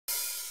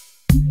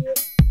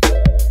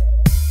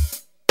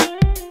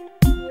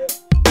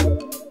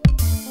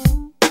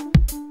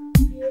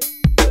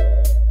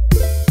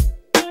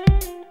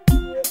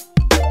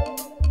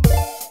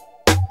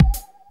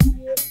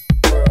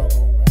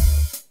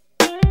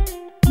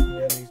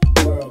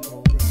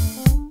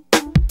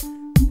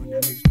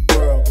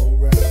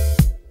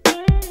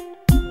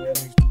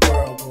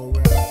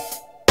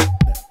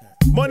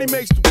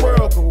makes the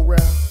world go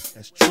round.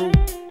 That's true.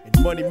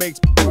 And money makes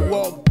me do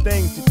all the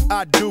things that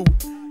I do.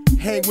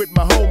 Hang with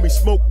my homies,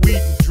 smoke weed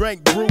and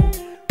drink brew.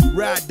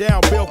 Ride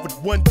down Belford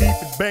one deep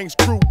and bang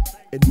screw.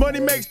 And money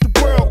makes the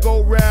world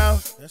go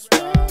round. That's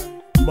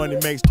right. Money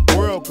makes the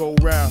world go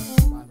round.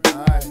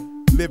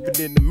 Living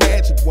in the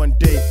mansion one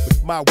day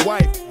with my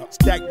wife.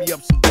 Stack me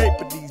up some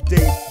paper these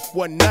days.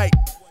 One night,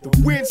 the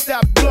wind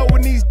stopped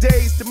blowing these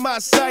days to my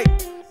sight.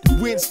 The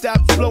wind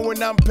stops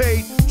blowing, I'm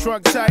paid,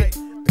 trunk tight.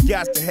 I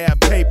got to have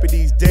paper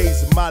these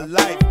days of my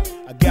life.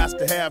 I got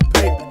to have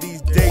paper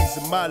these days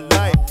of my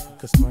life.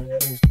 Cause money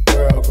makes the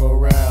world go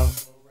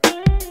round.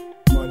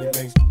 Money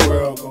makes the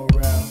world go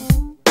round.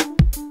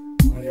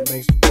 Money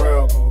makes the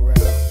world go round.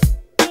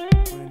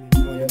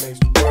 Money makes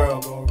the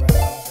world go round.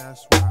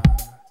 That's right.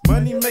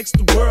 Money makes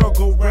the world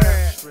go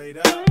round. Straight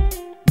up.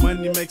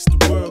 Money makes the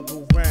world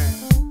go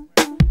round.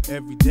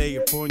 Every day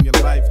upon your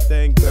life,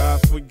 thank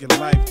God for your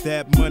life.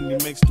 That money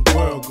makes the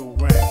world go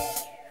round.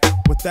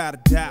 Without a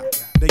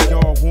doubt, they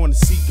all wanna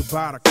see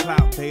about a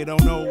clout. They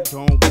don't know,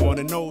 don't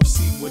wanna know,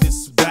 see what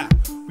it's about.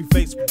 We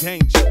face with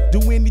danger, do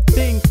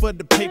anything for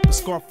the paper.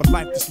 Scar for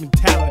life, this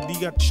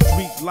mentality of the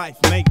street life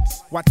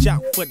makes. Watch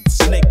out for the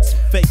snakes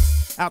and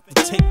fakes. Out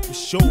to take the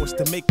shores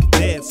to make it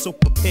dead, so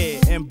prepare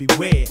and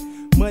beware.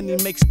 Money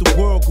makes the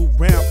world go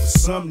round for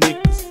some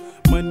niggas.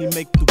 Money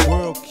make the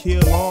world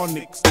kill all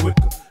niggas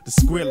quicker. The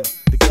skrilla,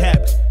 the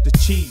cabbage, the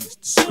cheese,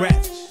 the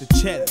scratch, the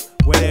cheddar,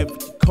 whatever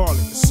you call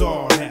it, it's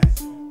all that.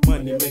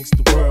 Money makes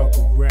the world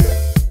go round.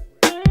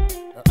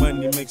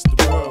 Money makes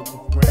the world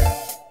go round.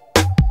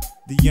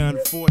 The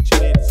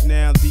unfortunate is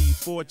now the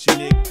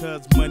fortunate,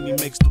 cause money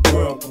makes the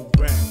world go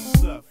round.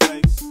 What's up,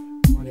 face?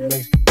 Money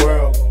makes the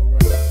world go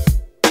round.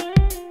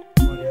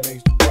 Money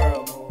makes the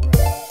world go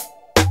round.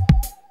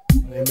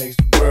 Money makes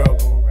the world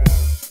go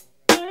round.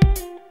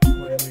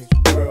 Money makes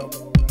the world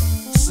go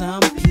round.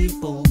 Some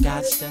people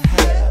got to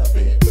have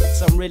it.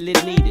 Some really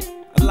need it.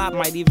 A lot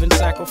might even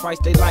sacrifice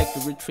their life to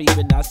retrieve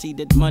it. I see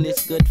that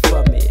money's good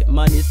for me.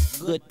 Money's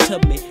good to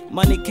me.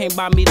 Money can't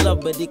buy me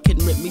love, but it can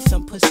rip me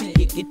some pussy.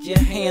 You get your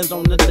hands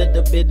on a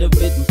little bit of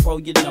it before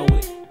you know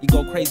it. You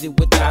go crazy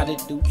without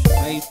it, do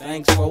strange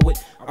things for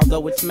it.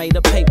 Although it's made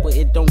of paper,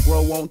 it don't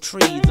grow on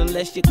trees.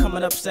 Unless you're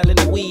coming up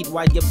selling weed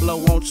while you blow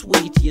on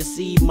sweets. You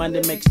see,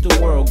 money makes the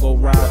world go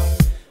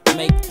round.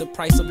 Make the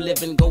price of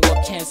living go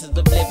up, chances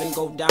of living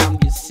go down.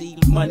 You see,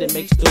 money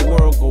makes the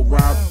world go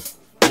round.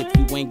 If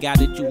you ain't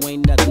got it, you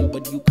ain't nothing.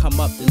 But you come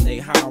up, then they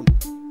hound.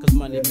 Cause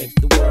money makes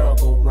the world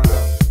go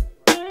round.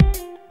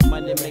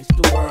 Money makes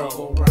the world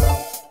go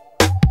round.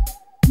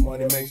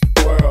 Money makes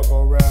the world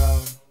go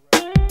round.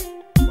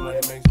 Money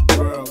makes the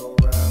world go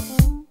round.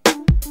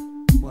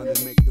 Money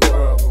makes the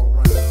world go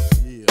round.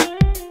 Yeah.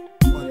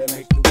 Money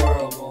makes the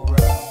world go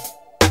round.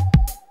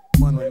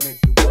 Money makes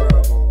the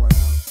world go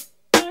round.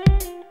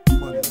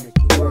 Money makes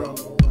the world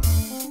go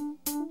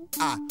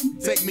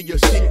round. Take me your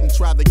shit and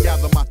try to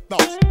gather my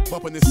thoughts.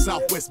 Bumping this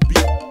Southwest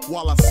beat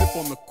while I sip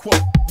on the quote.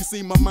 You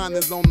see, my mind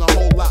is on a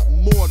whole lot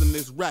more than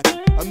this rapping.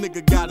 A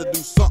nigga gotta do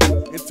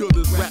something until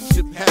this rap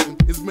shit happen.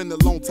 It's been a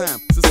long time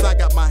since I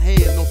got my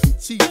hand on some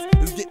cheese.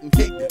 It's getting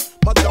hectic.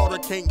 My daughter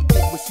can't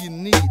get what she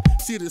need.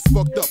 Shit is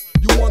fucked up.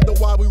 You wonder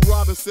why we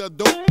rob and sell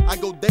dope? I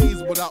go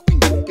days without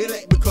eating. It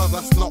ain't because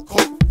I snort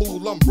coke.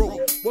 Fool, I'm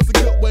broke. What's a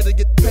good way to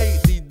get paid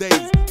these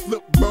days?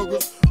 Flip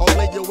burgers or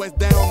lay your ass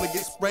down to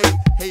get sprayed?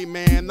 Hey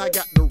man, I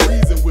got the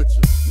reason with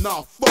you.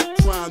 Nah, fuck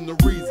trying to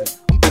reason.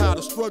 I'm tired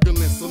of struggling,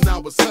 so now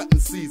it's hunting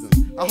season.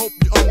 I hope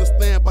you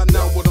understand by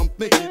now what I'm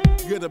thinking.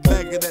 Get a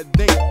bag of that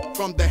date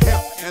from the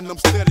hemp, and I'm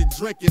steady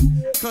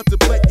drinking.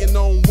 Contemplating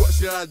on what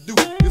should I do.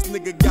 This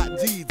nigga got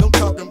G's, I'm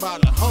talking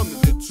about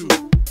 102.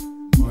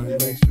 Money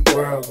makes the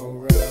world go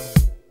round.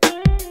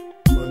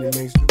 Money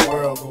makes the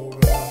world go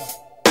round.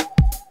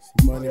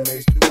 See, money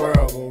makes the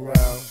world go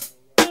round.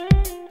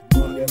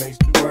 Money makes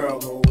the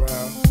world go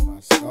round. My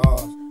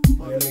stars.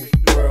 Money makes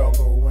the world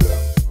go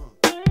round.